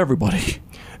can't keep everybody.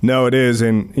 No, it is.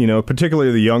 And,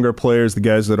 particularly the younger players, the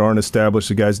guys that aren't established,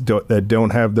 the guys that don't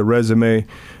have the resume,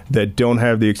 that don't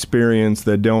have the experience,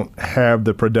 that don't have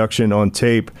the production on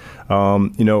tape,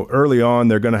 early on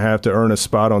they're going to have to earn a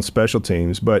spot on special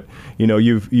teams. But,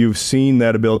 you've seen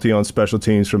that ability on special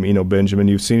teams from Eno Benjamin.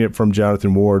 You've seen it from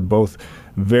Jonathan Ward, both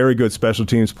very good special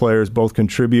teams players, both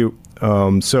contribute.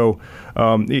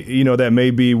 That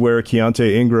may be where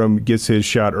Keontae Ingram gets his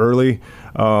shot early.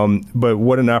 But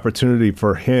what an opportunity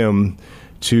for him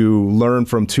to learn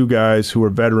from 2 guys who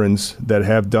are veterans that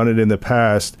have done it in the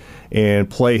past and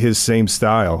play his same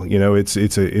style.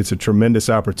 It's a tremendous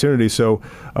opportunity. So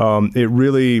it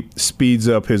really speeds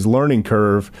up his learning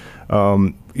curve.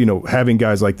 Having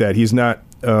guys like that, he's not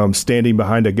standing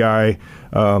behind a guy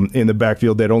in the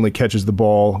backfield that only catches the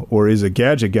ball or is a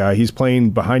gadget guy. He's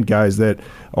playing behind guys that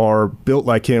are built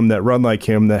like him, that run like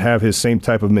him, that have his same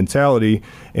type of mentality.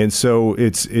 And so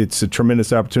it's a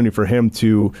tremendous opportunity for him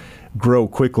to grow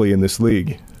quickly in this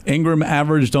league. Ingram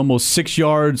averaged almost 6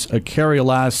 yards a carry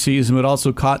last season, but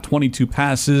also caught 22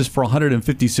 passes for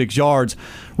 156 yards.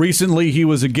 Recently, he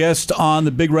was a guest on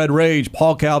the Big Red Rage.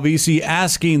 Paul Calvisi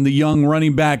asking the young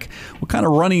running back what kind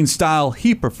of running style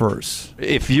he prefers.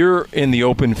 If you're in the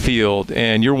open field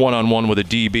and you're one-on-one with a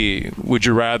DB, would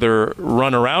you rather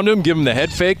run around him, give him the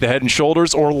head fake, the head and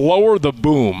shoulders, or lower the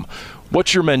boom?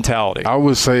 What's your mentality? I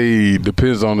would say it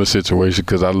depends on the situation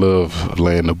because I love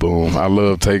laying the boom. I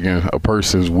love taking a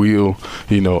person's wheel,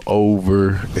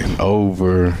 over and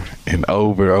over and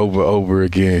over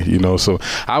again, So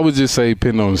I would just say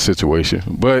depending on the situation.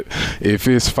 But if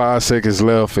it's 5 seconds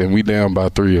left and we down by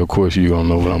 3, of course you're going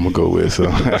to know what I'm going to go with.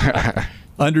 So.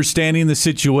 Understanding the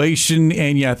situation,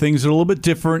 and things are a little bit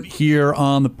different here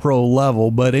on the pro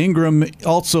level. But Ingram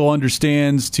also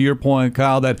understands, to your point,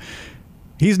 Kyle, that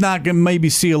he's not going to maybe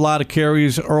see a lot of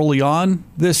carries early on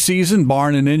this season,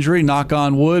 barring an injury, knock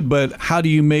on wood, but how do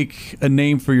you make a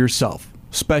name for yourself?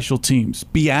 Special teams.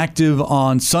 Be active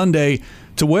on Sunday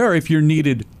to where if you're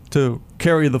needed to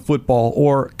carry the football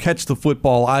or catch the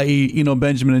football, i.e.,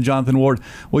 Benjamin and Jonathan Ward,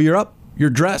 well, you're up,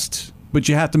 you're dressed, but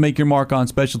you have to make your mark on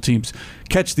special teams.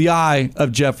 Catch the eye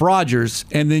of Jeff Rodgers,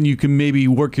 and then you can maybe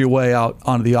work your way out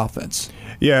onto the offense.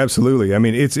 Yeah, absolutely. I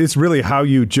mean, it's really how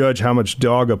you judge how much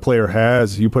dog a player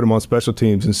has. You put them on special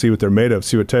teams and see what they're made of,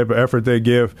 see what type of effort they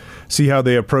give, see how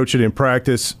they approach it in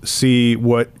practice, see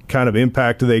what kind of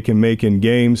impact they can make in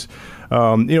games.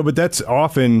 But that's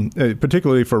often,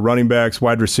 particularly for running backs,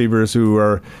 wide receivers who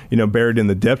are, buried in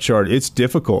the depth chart, it's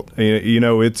difficult.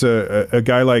 It's a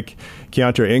guy like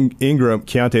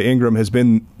Keontae Ingram has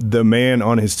been the man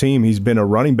on his team. He's been a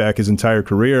running back his entire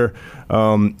career.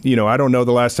 I don't know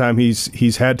the last time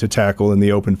he's had to tackle in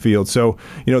the open field. So,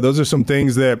 those are some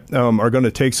things that are going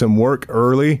to take some work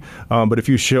early. But if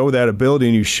you show that ability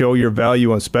and you show your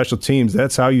value on special teams,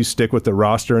 that's how you stick with the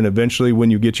roster. And eventually when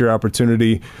you get your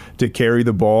opportunity to carry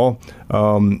the ball,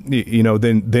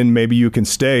 then maybe you can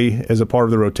stay as a part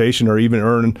of the rotation or even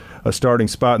earn a starting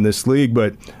spot in this league.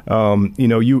 But,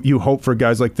 you hope for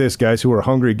guys like this, guys who are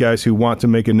hungry, guys who want to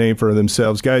make a name for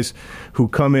themselves, guys who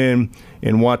come in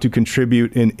and want to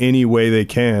contribute in any way they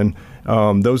can.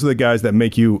 those are the guys that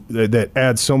make you that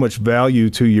add so much value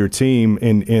to your team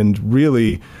and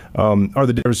really are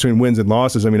the difference between wins and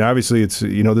losses. I mean, obviously, it's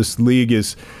this league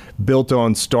is built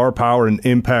on star power and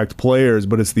impact players,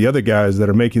 but it's the other guys that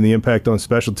are making the impact on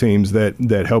special teams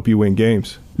that help you win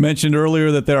games. Mentioned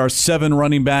earlier that there are 7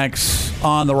 running backs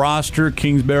on the roster.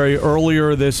 Kingsbury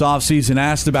earlier this offseason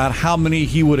asked about how many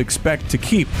he would expect to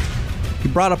keep. He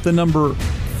brought up the number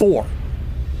 4.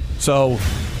 So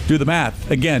do the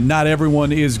math. Again, not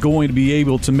everyone is going to be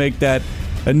able to make that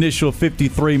initial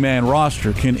 53-man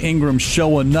roster. Can Ingram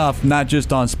show enough, not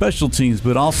just on special teams,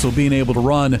 but also being able to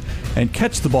run and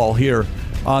catch the ball here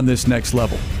on this next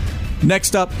level?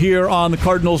 Next up here on the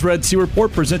Cardinals Red Sea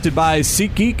Report, presented by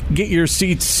SeatGeek. Get your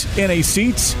seats in a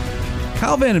seats.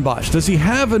 Kyle Vanden Bosch, does he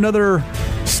have another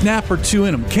snap or 2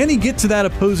 in him? Can he get to that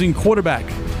opposing quarterback?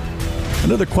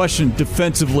 Another question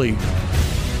defensively.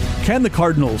 Can the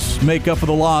Cardinals make up for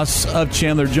the loss of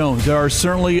Chandler Jones? There are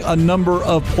certainly a number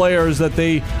of players that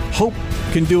they hope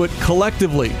can do it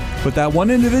collectively, but that one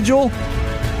individual,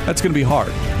 that's going to be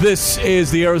hard. This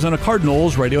is the Arizona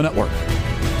Cardinals Radio Network.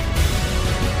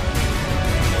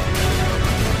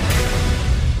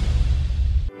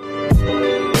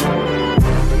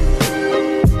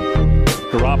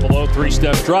 Garoppolo,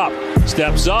 3-step drop.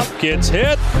 Steps up, gets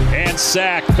hit, and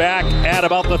sacked back at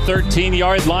about the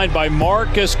 13-yard line by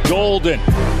Marcus Golden.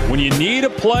 When you need a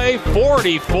play,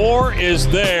 44 is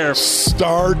there.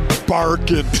 Start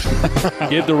barking.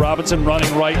 Give to Robinson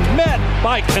running right. Met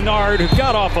by Kennard, who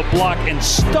got off a block and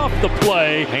stuffed the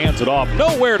play. Hands it off.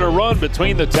 Nowhere to run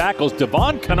between the tackles.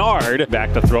 Devon Kennard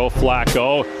back to throw.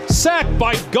 Flacco. Sacked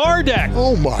by Gardeck.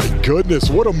 Oh, my goodness.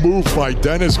 What a move by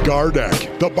Dennis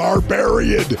Gardeck, the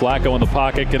barbarian. Flacco in the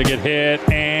pocket, going to get hit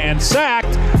and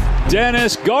sacked.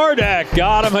 Dennis Gardeck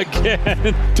got him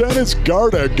again. Dennis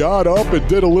Gardeck got up and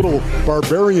did a little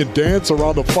barbarian dance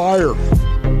around the fire.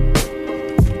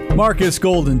 Marcus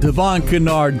Golden, Devon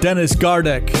Kennard, Dennis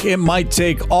Gardeck. It might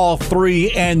take all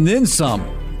 3 and then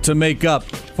some to make up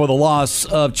for the loss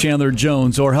of Chandler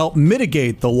Jones or help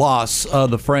mitigate the loss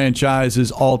of the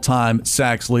franchise's all-time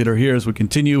sacks leader. Here as we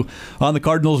continue on the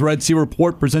Cardinals Red Sea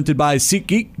Report presented by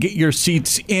SeatGeek. Get your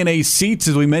seats in a seats.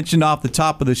 As we mentioned off the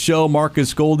top of the show,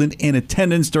 Marcus Golden in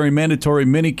attendance during mandatory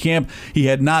minicamp. He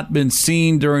had not been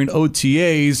seen during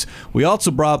OTAs. We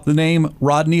also brought up the name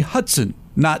Rodney Hudson,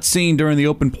 not seen during the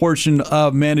open portion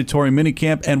of mandatory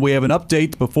minicamp. And we have an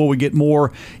update before we get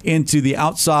more into the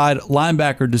outside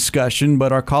linebacker discussion.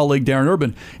 But our colleague Darren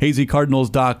Urban,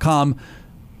 azcardinals.com,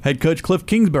 head coach Cliff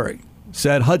Kingsbury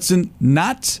said Hudson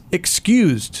not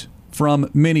excused from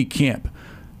minicamp.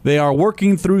 They are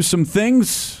working through some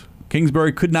things.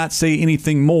 Kingsbury could not say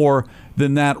anything more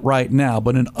than that right now,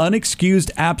 but an unexcused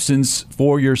absence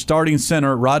for your starting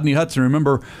center, Rodney Hudson.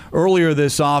 Remember, earlier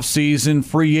this offseason,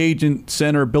 free agent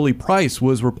center Billy Price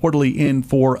was reportedly in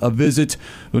for a visit.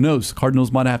 Who knows?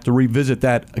 Cardinals might have to revisit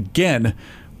that again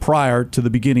prior to the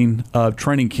beginning of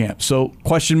training camp. So,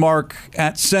 question mark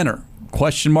at center.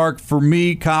 Question mark for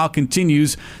me, Kyle,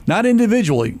 continues, not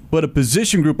individually, but a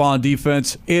position group on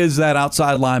defense is that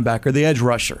outside linebacker, the edge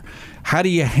rusher. How do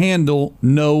you handle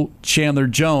no Chandler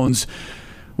Jones?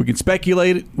 We can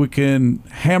speculate it. We can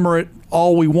hammer it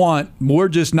all we want. We're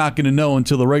just not going to know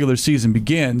until the regular season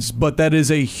begins. But that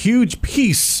is a huge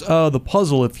piece of the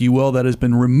puzzle, if you will, that has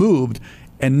been removed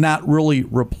and not really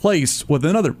replaced with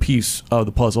another piece of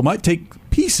the puzzle. It might take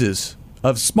pieces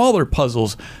of smaller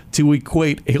puzzles to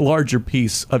equate a larger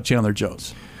piece of Chandler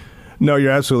Jones. No,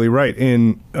 you're absolutely right.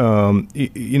 And,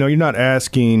 you're not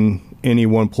asking any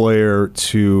one player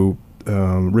to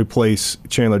replace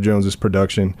Chandler Jones's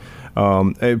production.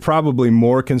 Probably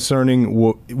more concerning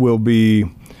will be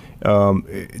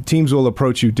teams will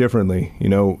approach you differently.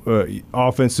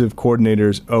 Offensive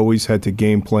coordinators always had to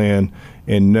game plan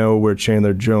and know where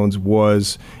Chandler Jones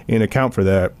was and account for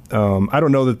that. I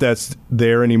don't know that that's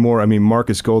there anymore. I mean,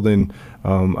 Marcus Golden,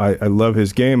 I love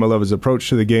his game. I love his approach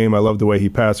to the game. I love the way he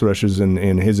pass rushes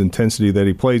and his intensity that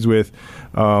he plays with.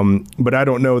 But I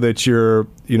don't know that you're,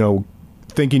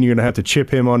 thinking you're going to have to chip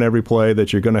him on every play,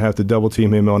 that you're going to have to double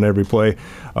team him on every play.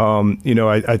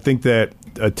 I think that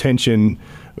attention,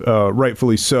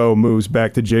 rightfully so, moves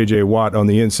back to J.J. Watt on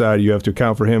the inside. You have to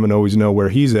account for him and always know where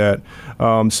he's at.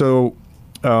 Guys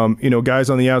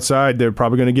on the outside, they're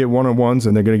probably going to get one-on-ones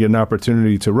and they're going to get an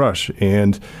opportunity to rush.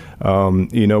 And,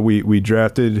 we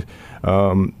drafted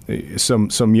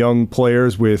some young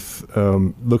players with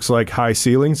looks like high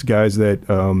ceilings, guys that,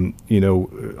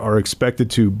 are expected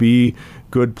to be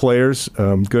good players,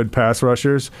 good pass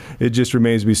rushers. It just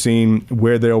remains to be seen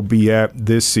where they'll be at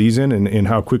this season and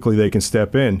how quickly they can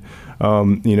step in.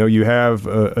 You have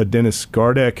a Dennis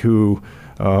Gardeck who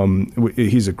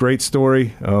He's a great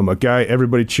story, a guy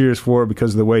everybody cheers for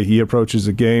because of the way he approaches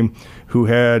the game, who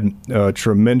had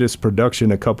tremendous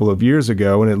production a couple of years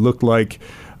ago, and it looked like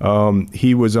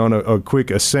he was on a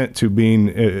quick ascent to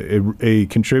being a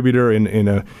contributor and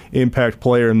an impact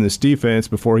player in this defense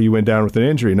before he went down with an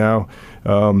injury. Now,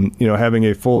 having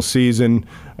a full season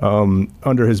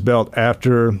under his belt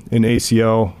after an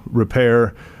ACL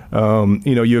repair,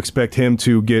 you expect him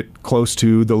to get close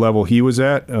to the level he was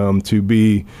at, to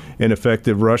be an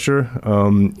effective rusher.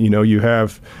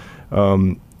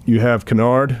 You have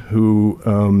Kennard, who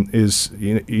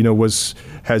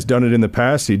has done it in the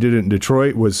past. He did it in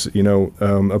Detroit. Was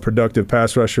a productive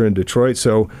pass rusher in Detroit.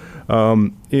 So,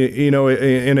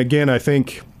 and again, I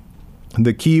think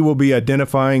the key will be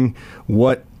identifying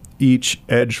what each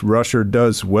edge rusher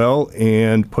does well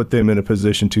and put them in a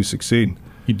position to succeed.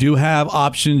 You do have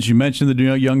options. You mentioned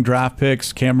the young draft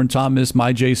picks, Cameron Thomas,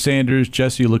 Myjai Sanders,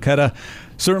 Jesse Luketa.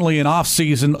 Certainly an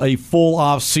offseason, a full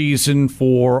offseason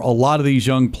for a lot of these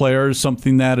young players,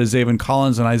 something that Zaven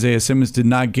Collins and Isaiah Simmons did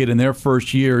not get in their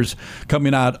first years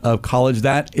coming out of college.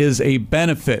 That is a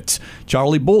benefit.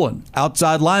 Charlie Bullen,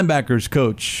 outside linebackers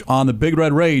coach on the Big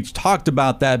Red Rage, talked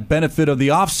about that benefit of the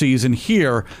offseason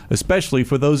here, especially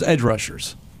for those edge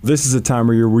rushers. This is a time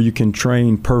of year where you can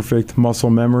train perfect muscle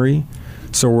memory.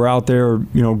 So we're out there,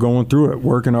 going through it,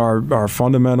 working our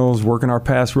fundamentals, working our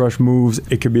pass rush moves.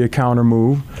 It could be a counter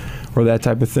move or that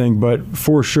type of thing. But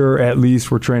for sure, at least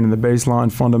we're training the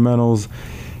baseline fundamentals,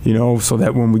 so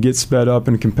that when we get sped up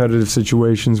in competitive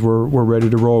situations, we're ready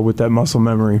to roll with that muscle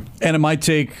memory. And it might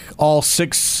take all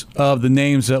 6 of the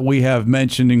names that we have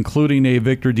mentioned, including a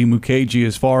Victor Dimukeje,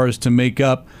 as far as to make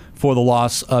up for the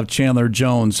loss of Chandler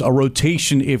Jones. A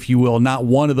rotation, if you will, not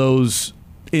one of those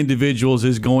individuals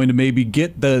is going to maybe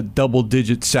get the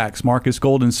double-digit sacks. Marcus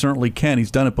Golden certainly can.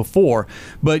 He's done it before.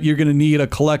 But you're going to need a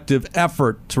collective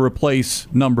effort to replace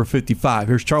number 55.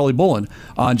 Here's Charlie Bullen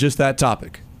on just that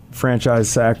topic. Franchise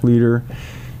sack leader,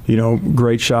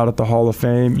 great shot at the Hall of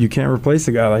Fame. You can't replace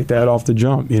a guy like that off the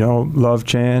jump. Love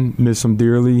Chan, miss him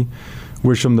dearly,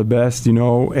 wish him the best,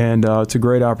 and it's a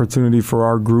great opportunity for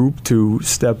our group to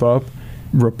step up,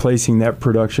 replacing that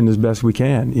production as best we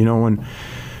can. When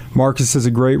Marcus is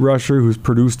a great rusher who's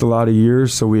produced a lot of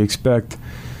years, so we expect,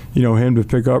 him to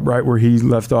pick up right where he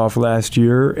left off last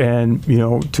year, and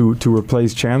to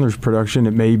replace Chandler's production.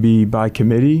 It may be by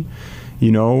committee,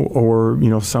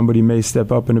 or somebody may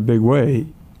step up in a big way.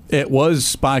 It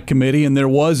was by committee, and there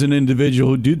was an individual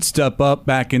who did step up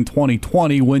back in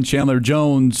 2020 when Chandler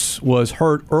Jones was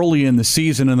hurt early in the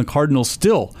season, and the Cardinals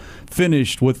still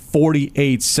finished with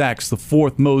 48 sacks, the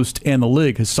 4th most in the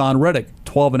league. Hassan Reddick,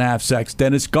 12.5 sacks.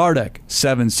 Dennis Gardeck,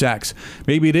 7 sacks.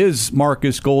 Maybe it is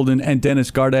Marcus Golden and Dennis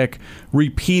Gardeck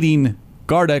repeating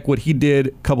Gardeck what he did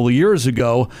a couple of years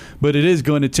ago, but it is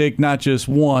going to take not just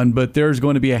one, but there's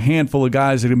going to be a handful of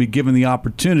guys that are going to be given the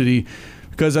opportunity,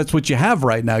 because that's what you have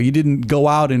right now. You didn't go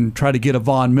out and try to get a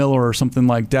Von Miller or something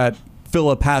like that, fill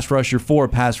a pass rusher for a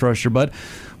pass rusher, but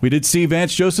we did see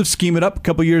Vance Joseph scheme it up a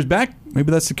couple years back.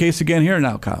 Maybe that's the case again here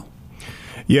now, Kyle.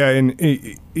 Yeah, and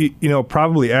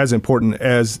probably as important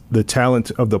as the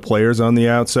talent of the players on the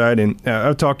outside. And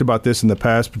I've talked about this in the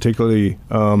past, particularly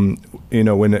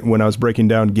when I was breaking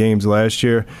down games last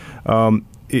year.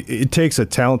 It takes a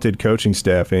talented coaching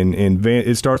staff, and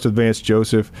it starts with Vance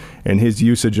Joseph and his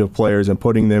usage of players and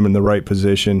putting them in the right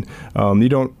position. You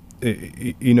don't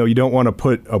want to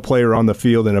put a player on the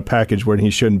field in a package where he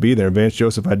shouldn't be there. Vance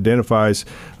Joseph identifies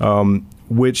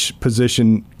which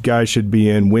position guys should be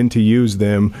in, when to use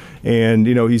them, and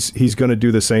he's going to do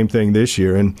the same thing this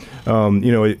year. And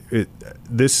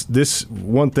this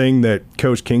one thing that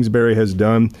Coach Kingsbury has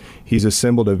done, he's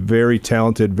assembled a very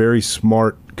talented, very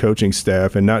smart coaching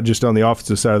staff, and not just on the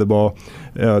offensive side of the ball,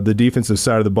 the defensive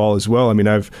side of the ball as well. I mean,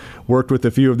 I've worked with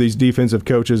a few of these defensive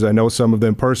coaches. I know some of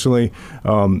them personally.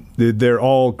 They're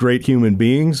all great human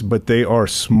beings, but they are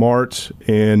smart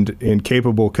and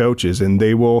capable coaches, and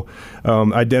they will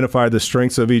identify the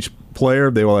strengths of each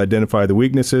player. They will identify the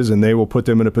weaknesses, and they will put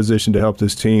them in a position to help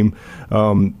this team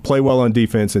play well on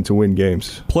defense and to win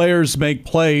games. Players make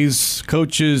plays.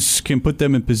 Coaches can put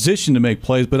them in position to make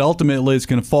plays, but ultimately it's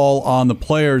going to fall on the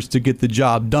players to get the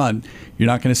job done. You're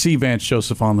not going to see Vance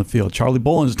Joseph on the field. Charlie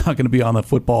Bullen's not going to be on the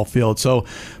football field. So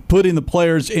putting the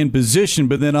players in position,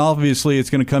 but then obviously it's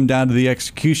going to come down to the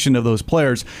execution of those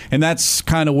players. And that's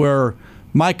kind of where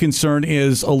my concern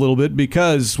is a little bit,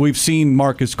 because we've seen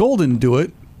Marcus Golden do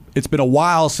it. It's been a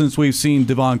while since we've seen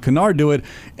Devon Kennard do it,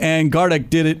 and Gardeck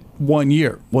did it 1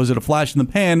 year. Was it a flash in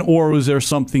the pan, or was there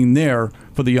something there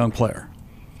for the young player?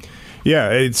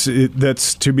 Yeah,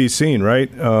 that's to be seen,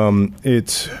 right?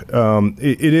 It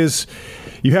is.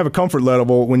 you have a comfort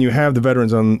level when you have the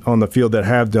veterans on the field that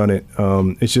have done it.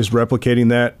 It's just replicating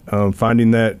that,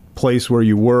 finding that place where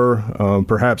you were,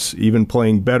 perhaps even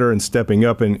playing better and stepping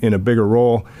up in a bigger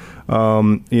role.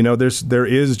 There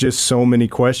is just so many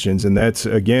questions, and that's,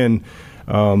 again,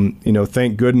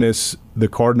 thank goodness the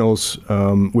Cardinals,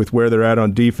 with where they're at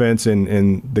on defense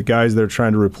and the guys they're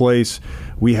trying to replace,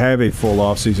 we have a full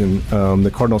offseason.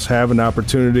 The Cardinals have an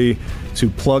opportunity to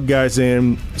plug guys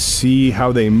in, see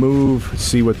how they move,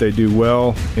 see what they do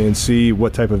well, and see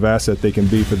what type of asset they can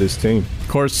be for this team. Of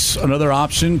course, another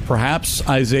option, perhaps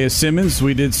Isaiah Simmons.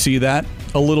 We did see that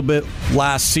a little bit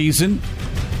last season.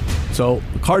 So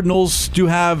the Cardinals do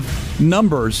have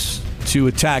numbers to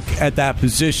attack at that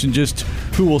position, just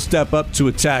who will step up to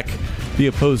attack the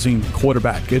opposing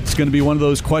quarterback. It's going to be one of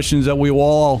those questions that we will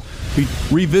all be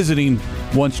revisiting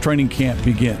once training camp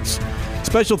begins.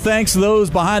 Special thanks to those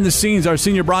behind the scenes, our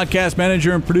senior broadcast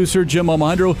manager and producer, Jim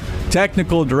Alejandro,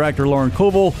 technical director, Lauren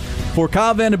Koval. For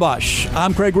Kyle Van Der Bosch,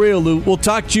 I'm Craig Riolu. We'll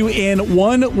talk to you in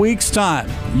 1 week's time,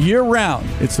 year-round.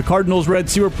 It's the Cardinals Red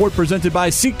Sea Report presented by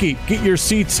SeatGeek. Get your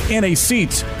seats in a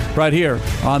seat right here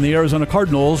on the Arizona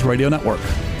Cardinals Radio Network.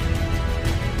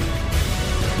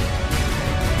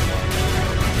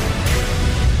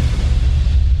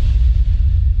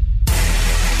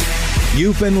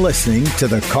 You've been listening to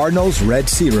the Cardinals Red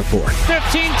Sea Report.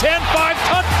 15-10, 5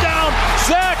 touchdown.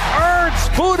 Zach Ertz,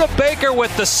 Budda Baker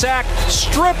with the sack,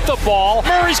 stripped the ball.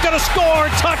 Murray's going to score,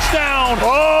 touchdown.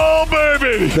 Oh,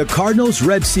 baby. The Cardinals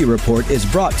Red Sea Report is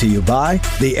brought to you by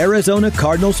the Arizona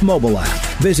Cardinals mobile app.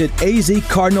 Visit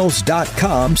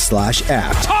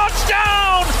azcardinals.com/app.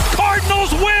 Touchdown!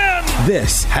 Cardinals win!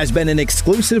 This has been an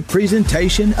exclusive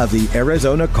presentation of the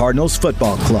Arizona Cardinals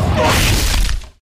Football Club.